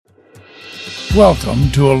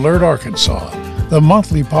Welcome to Alert Arkansas, the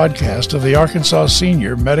monthly podcast of the Arkansas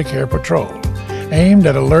Senior Medicare Patrol, aimed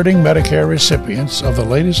at alerting Medicare recipients of the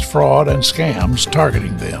latest fraud and scams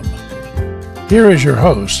targeting them. Here is your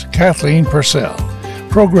host, Kathleen Purcell,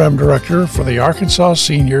 Program Director for the Arkansas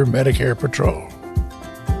Senior Medicare Patrol.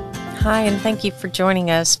 Hi, and thank you for joining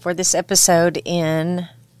us for this episode in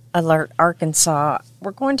Alert Arkansas.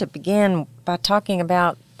 We're going to begin by talking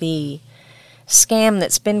about the scam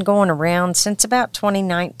that's been going around since about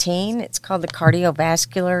 2019. It's called the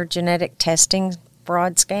Cardiovascular Genetic Testing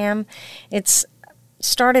Fraud Scam. It's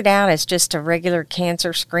started out as just a regular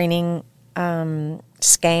cancer screening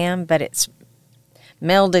scam, but it's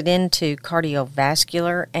melded into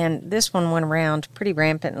cardiovascular, and this one went around pretty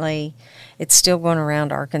rampantly. It's still going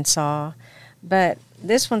around Arkansas, but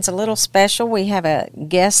this one's a little special. We have a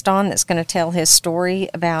guest on that's going to tell his story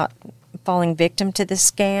about falling victim to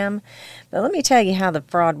this scam. But let me tell you how the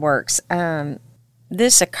fraud works.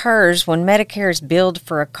 This occurs when Medicare is billed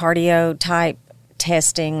for a cardio-type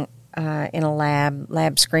testing in a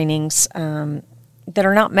lab screenings that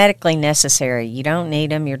are not medically necessary. You don't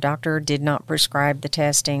need them. Your doctor did not prescribe the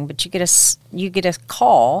testing, but you get a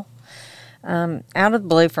call out of the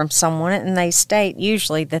blue from someone, and they state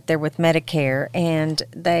usually that they're with Medicare, and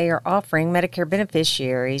they are offering Medicare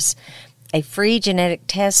beneficiaries a free genetic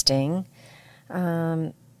testing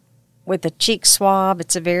with a cheek swab.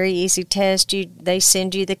 It's a very easy test. They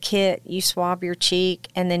send you the kit, you swab your cheek,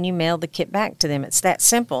 and then you mail the kit back to them. It's that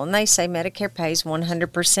simple, and they say Medicare pays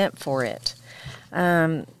 100% for it.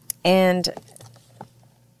 And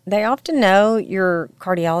they often know your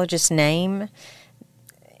cardiologist's name.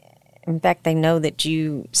 In fact, they know that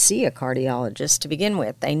you see a cardiologist to begin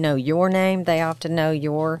with. They know your name. They often know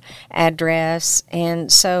your address.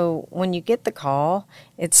 And so when you get the call,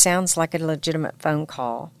 it sounds like a legitimate phone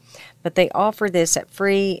call. But they offer this at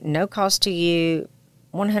free, no cost to you,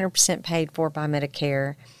 100% paid for by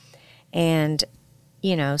Medicare. And,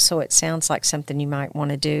 so it sounds like something you might want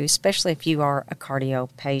to do, especially if you are a cardio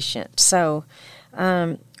patient. So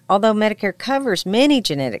although Medicare covers many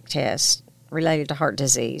genetic tests related to heart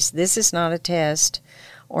disease, this is not a test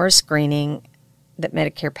or a screening that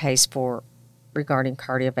Medicare pays for regarding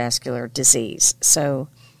cardiovascular disease. So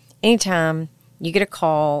anytime you get a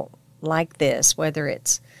call like this, whether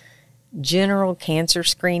it's general cancer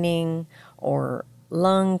screening or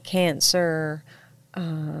lung cancer,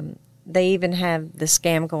 they even have the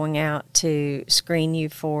scam going out to screen you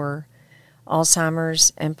for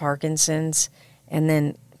Alzheimer's and Parkinson's and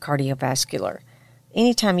then cardiovascular.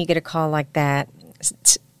 Anytime you get a call like that,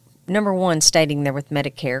 number one, stating they're with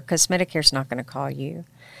Medicare, because Medicare's not going to call you.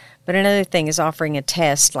 But another thing is offering a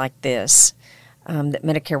test like this that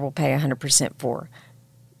Medicare will pay 100% for.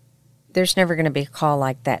 There's never going to be a call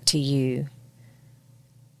like that to you.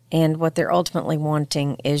 And what they're ultimately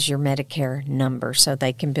wanting is your Medicare number so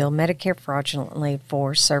they can bill Medicare fraudulently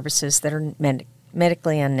for services that are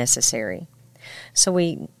medically unnecessary. So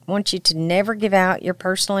we want you to never give out your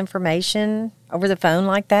personal information over the phone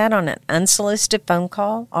like that on an unsolicited phone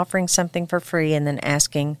call, offering something for free and then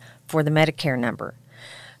asking for the Medicare number.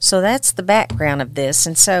 So that's the background of this.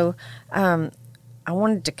 And so I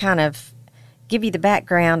wanted to kind of give you the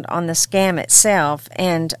background on the scam itself.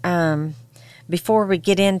 And before we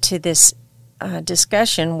get into this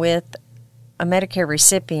discussion with a Medicare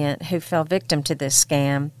recipient who fell victim to this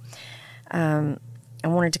scam, I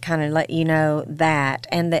wanted to kind of let you know that,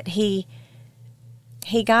 and that he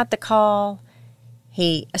got the call.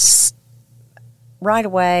 He right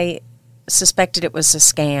away suspected it was a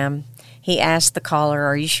scam. He asked the caller,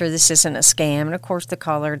 "Are you sure this isn't a scam?" And of course the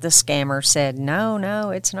scammer said, No,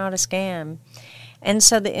 it's not a scam. And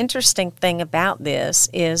so the interesting thing about this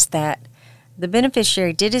is that the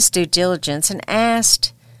beneficiary did his due diligence and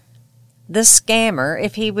asked the scammer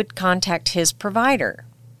if he would contact his provider,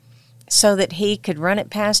 so that he could run it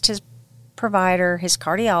past his provider, his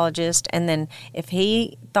cardiologist, and then if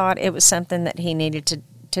he thought it was something that he needed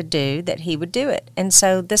to do, that he would do it. And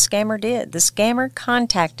so the scammer did. The scammer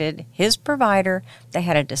contacted his provider. They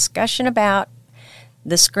had a discussion about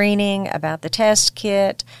the screening, about the test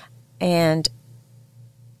kit, and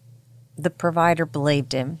the provider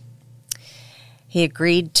believed him. He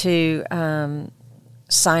agreed to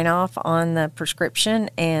sign off on the prescription,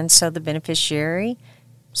 and so the beneficiary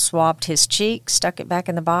swabbed his cheek, stuck it back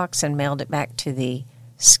in the box, and mailed it back to the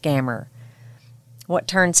scammer. What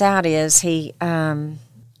turns out is he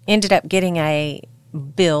ended up getting a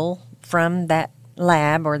bill from that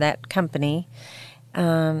lab or that company,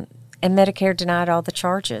 and Medicare denied all the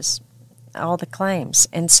charges, all the claims.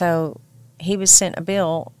 And so he was sent a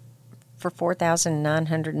bill for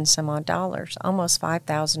 $4,900 and some odd dollars, almost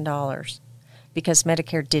 $5,000. because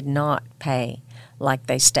Medicare did not pay like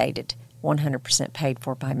they stated, 100% paid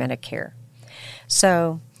for by Medicare.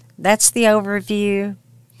 So that's the overview.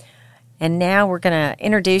 And now we're going to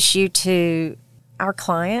introduce you to our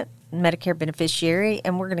client, Medicare beneficiary,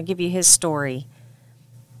 and we're going to give you his story.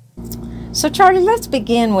 So Charlie, let's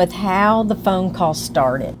begin with how the phone call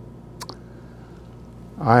started.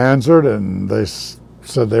 I answered, and they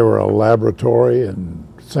said they were a laboratory in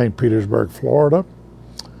St. Petersburg, Florida,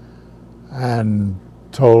 and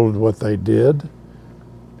told what they did,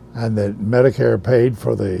 and that Medicare paid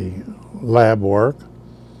for the lab work,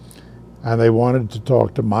 and they wanted to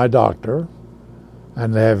talk to my doctor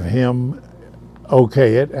and have him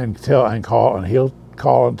okay it and call, and he'll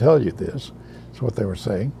call and tell you this. That's what they were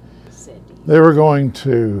saying. They were going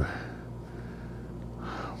to,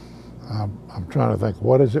 I'm trying to think,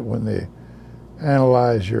 what is it when they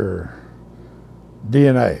analyze your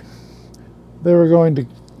DNA? They were going to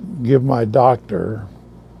give my doctor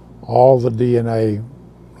all the DNA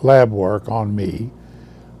lab work on me,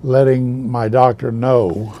 letting my doctor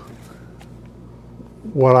know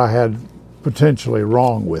what I had potentially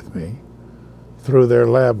wrong with me through their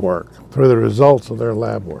lab work, through the results of their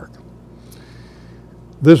lab work.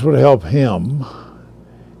 This would help him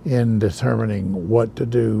in determining what to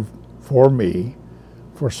do for me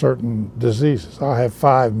for certain diseases. I have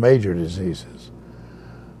 5 major diseases,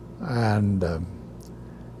 and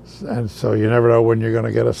so you never know when you're going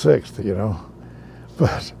to get a 6th, you know.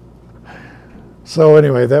 But so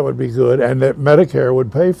anyway, that would be good, and that Medicare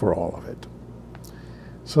would pay for all of it.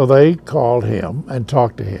 So they called him and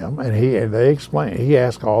talked to him, and they explained. He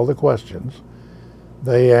asked all the questions.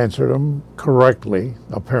 They answered them correctly,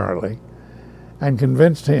 apparently, and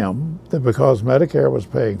convinced him that because Medicare was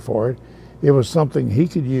paying for it, it was something he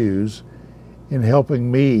could use in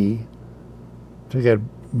helping me to get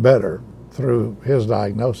better through his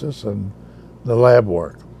diagnosis and the lab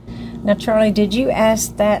work. Now, Charlie, did you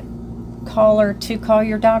ask that caller to call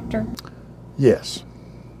your doctor? Yes.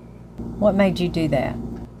 What made you do that?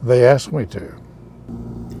 They asked me to.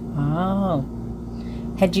 Oh.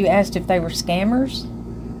 Had you asked if they were scammers?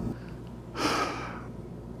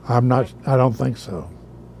 I don't think so.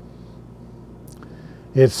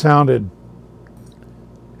 It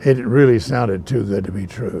really sounded too good to be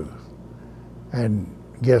true. And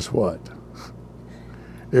guess what?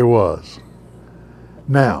 It was.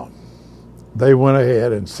 Now, they went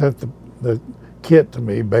ahead and sent the kit to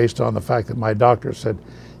me based on the fact that my doctor said,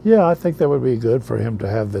 yeah, I think that would be good for him to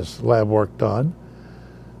have this lab work done.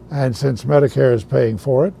 And since Medicare is paying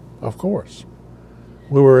for it, of course.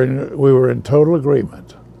 We were in total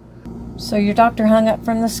agreement. So your doctor hung up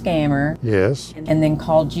from the scammer. Yes. And then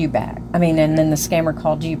called you back. And then the scammer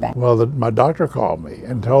called you back. Well, my doctor called me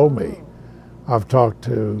and told me, I've talked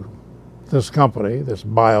to this company, this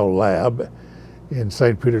biolab in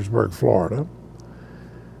St. Petersburg, Florida.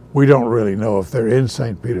 We don't really know if they're in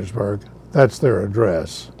St. Petersburg. That's their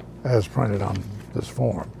address as printed on this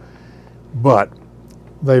form. But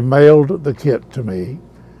they mailed the kit to me,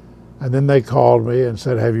 and then they called me and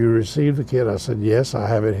said, have you received the kit? I said, yes, I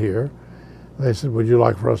have it here. They said, would you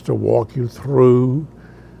like for us to walk you through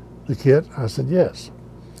the kit? I said, yes.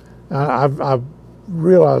 I've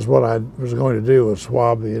realized what I was going to do was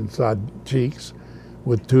swab the inside cheeks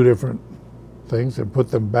with 2 different things and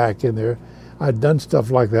put them back in there. I'd done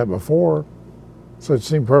stuff like that before, so it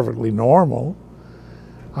seemed perfectly normal.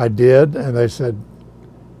 I did, and they said,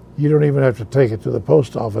 you don't even have to take it to the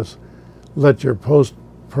post office. Let your post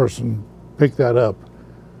person pick that up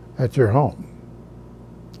at your home.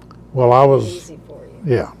 Well, I was, easy for you.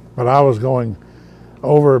 Yeah, but I was going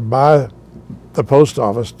over by the post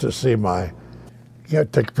office to see to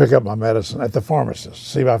pick up my medicine at the pharmacist,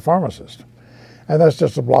 see my pharmacist. And that's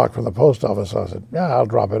just a block from the post office. So I said, yeah, I'll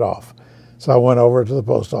drop it off. So I went over to the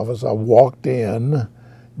post office. I walked in,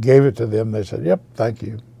 gave it to them. They said, yep, thank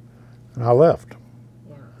you. And I left.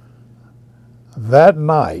 Yeah. That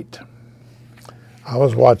night, I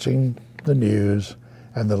was watching the news,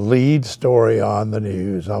 and the lead story on the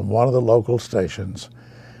news on one of the local stations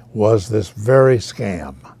was this very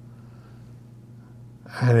scam.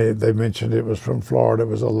 And they mentioned it was from Florida. It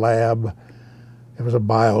was a lab. It was a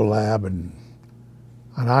biolab, and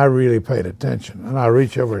I really paid attention. And I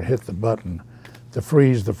reached over and hit the button to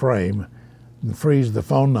freeze the frame and freeze the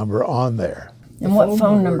phone number on there. And what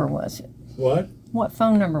phone number was it? What? What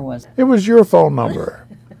phone number was it? It was your phone number.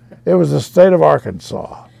 It was the state of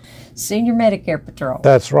Arkansas. Senior Medicare Patrol.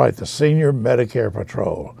 That's right, the Senior Medicare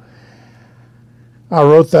Patrol. I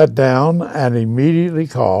wrote that down and immediately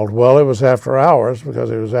called. Well, it was after hours because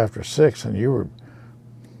it was after 6 and you were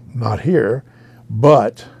not here,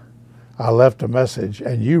 but I left a message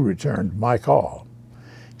and you returned my call.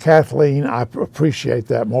 Kathleen, I appreciate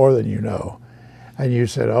that more than you know. And you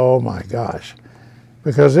said, oh my gosh.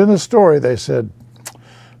 Because in the story they said,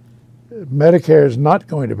 Medicare is not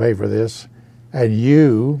going to pay for this, and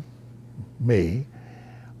you, me,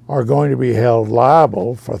 are going to be held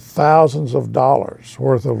liable for thousands of dollars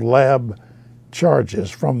worth of lab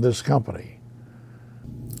charges from this company.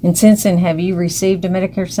 And since then, have you received a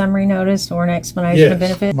Medicare summary notice or an explanation of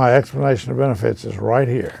benefits? My explanation of benefits is right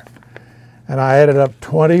here. And I added up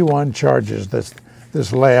 21 charges that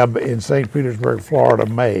this lab in St. Petersburg, Florida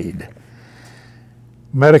made.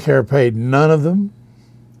 Medicare paid none of them.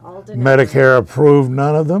 Medicare approved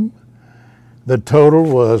none of them. The total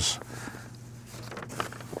was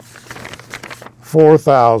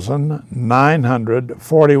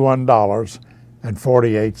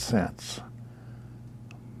 $4,941.48.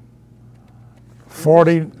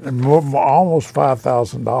 Almost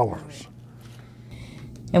 $5,000.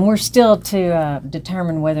 And we're still to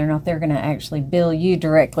determine whether or not they're going to actually bill you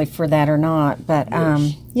directly for that or not. But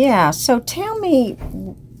Yes. yeah, so tell me,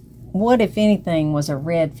 what, if anything, was a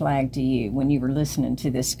red flag to you when you were listening to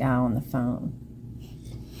this guy on the phone?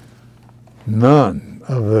 None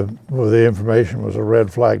of the information was a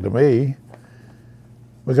red flag to me,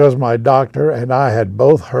 because my doctor and I had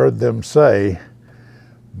both heard them say,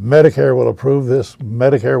 Medicare will approve this,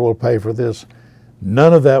 Medicare will pay for this.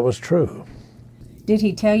 None of that was true. Did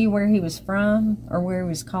he tell you where he was from or where he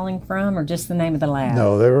was calling from, or just the name of the lab?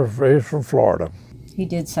 No, he was from Florida. He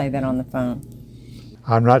did say that on the phone.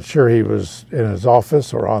 I'm not sure he was in his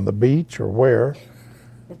office or on the beach or where,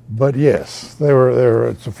 but yes,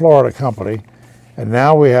 it's a Florida company, and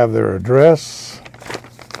now we have their address,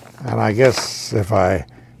 and I guess if I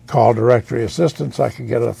call directory assistance, I could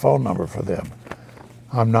get a phone number for them.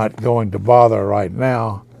 I'm not going to bother right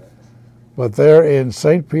now, but they're in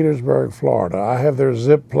St. Petersburg, Florida. I have their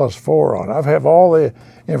zip +4 on. I have all the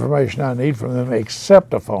information I need from them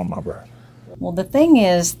except a phone number. Well, the thing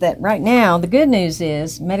is that right now, the good news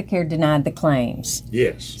is Medicare denied the claims.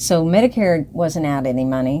 Yes. So Medicare wasn't out any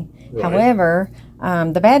money. Right. However,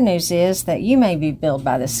 the bad news is that you may be billed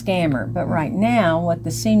by the scammer. But right now, what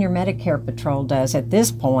the Senior Medicare Patrol does at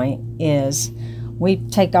this point is we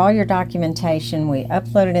take all your documentation, we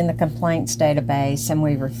upload it in the complaints database, and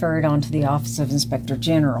we refer it on to the Office of Inspector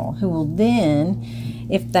General, who will then,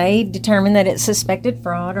 if they determine that it's suspected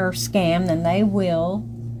fraud or scam, then they will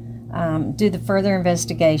do the further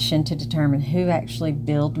investigation to determine who actually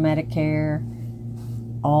billed Medicare,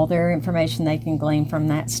 all their information they can glean from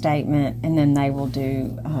that statement, and then they will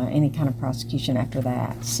do any kind of prosecution after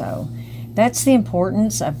that. So that's the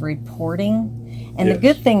importance of reporting. And Yes. the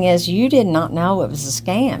good thing is you did not know it was a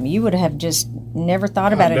scam. You would have just never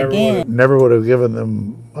thought about it again. Never would have given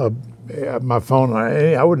them my phone.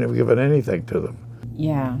 I wouldn't have given anything to them.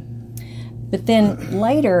 Yeah. But then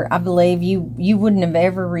later, I believe you wouldn't have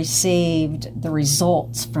ever received the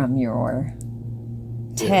results from your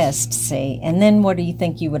test, see? And then what do you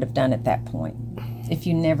think you would have done at that point if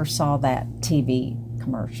you never saw that TV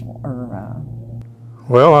commercial? Or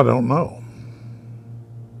Well, I don't know.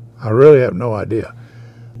 I really have no idea.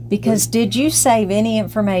 because did you save any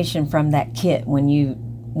information from that kit when you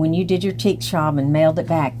did your teeth swab and mailed it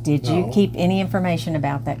back? Did you No. keep any information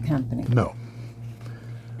about that company? No.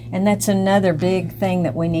 And that's another big thing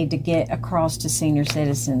that we need to get across to senior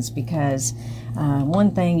citizens, because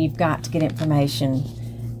one thing, you've got to get information.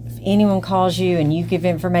 If anyone calls you and you give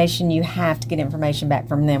information, you have to get information back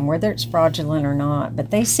from them, whether it's fraudulent or not.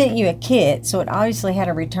 But they sent you a kit, so it obviously had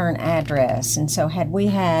a return address. And so had we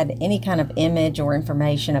had any kind of image or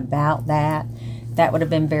information about that, that would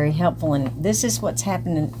have been very helpful. And this is what's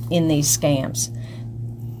happening in these scams.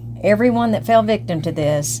 Everyone that fell victim to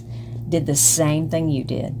this did the same thing you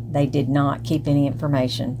did. They did not keep any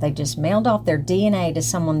information. They just mailed off their DNA to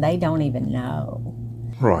someone they don't even know.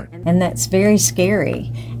 Right. And that's very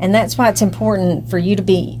scary. And that's why it's important for you to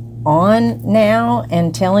be on now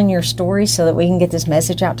and telling your story so that we can get this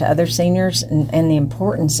message out to other seniors, and the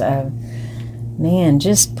importance of, man,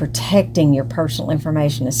 just protecting your personal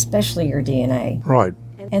information, especially your DNA. Right.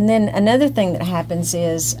 And then another thing that happens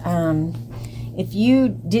is if you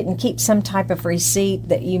didn't keep some type of receipt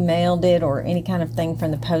that you mailed it or any kind of thing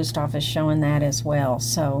from the post office showing that as well.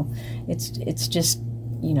 So it's just,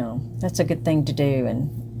 that's a good thing to do.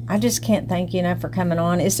 And I just can't thank you enough for coming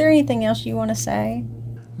on. Is there anything else you want to say?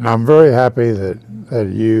 I'm very happy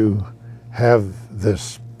that you have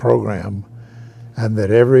this program, and that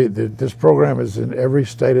this program is in every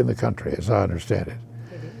state in the country, as I understand it.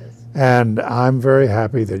 It is. And I'm very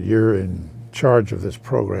happy that you're in charge of this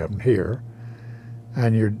program here.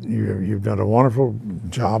 And you've done a wonderful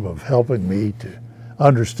job of helping me to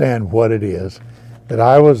understand what it is that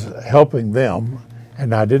I was helping them,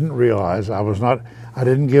 and I didn't realize I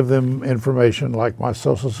didn't give them information like my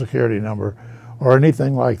Social Security number or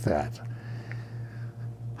anything like that.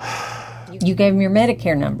 You gave them your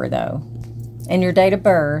Medicare number, though, and your date of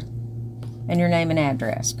birth, and your name and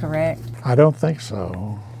address, correct? I don't think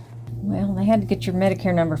so. Well, they had to get your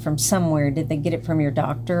Medicare number from somewhere. Did they get it from your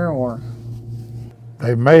doctor, or?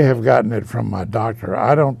 They may have gotten it from my doctor.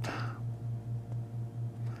 I don't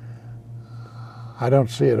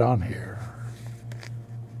see it on here.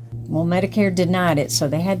 Well, Medicare denied it, so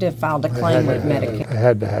they had to have filed a claim with Medicare. They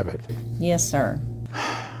had to have it. Yes, sir.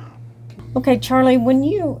 Okay, Charlie, when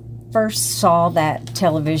you first saw that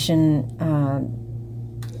television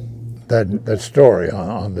that story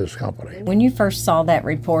on this company. When you first saw that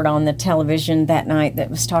report on the television that night that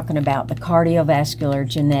was talking about the Cardiovascular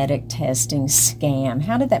Genetic Testing Scam,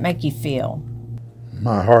 how did that make you feel?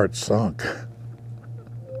 My heart sunk.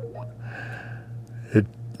 It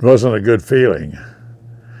wasn't a good feeling.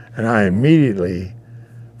 And I immediately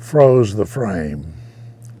froze the frame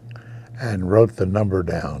and wrote the number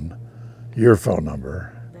down, your phone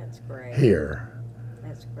number. That's great. Here.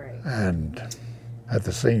 That's great. And at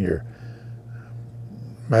the senior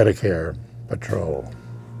Medicare patrol.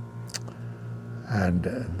 And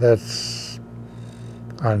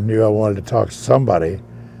I knew I wanted to talk to somebody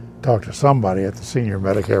at the senior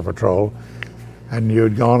Medicare patrol, and you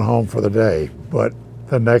had gone home for the day. But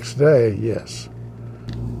the next day, yes.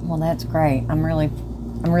 Well, that's great. I'm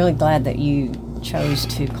really glad that you chose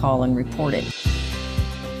to call and report it.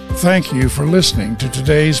 Thank you for listening to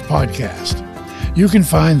today's podcast. You can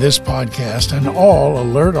find this podcast and all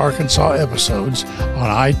Alert Arkansas episodes on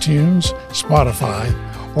iTunes, Spotify,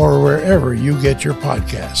 or wherever you get your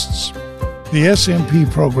podcasts. The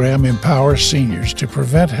SMP program empowers seniors to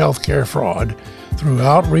prevent healthcare fraud through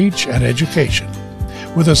outreach and education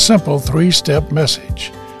with a simple 3-step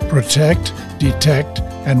message: protect, detect,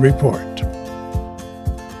 and report.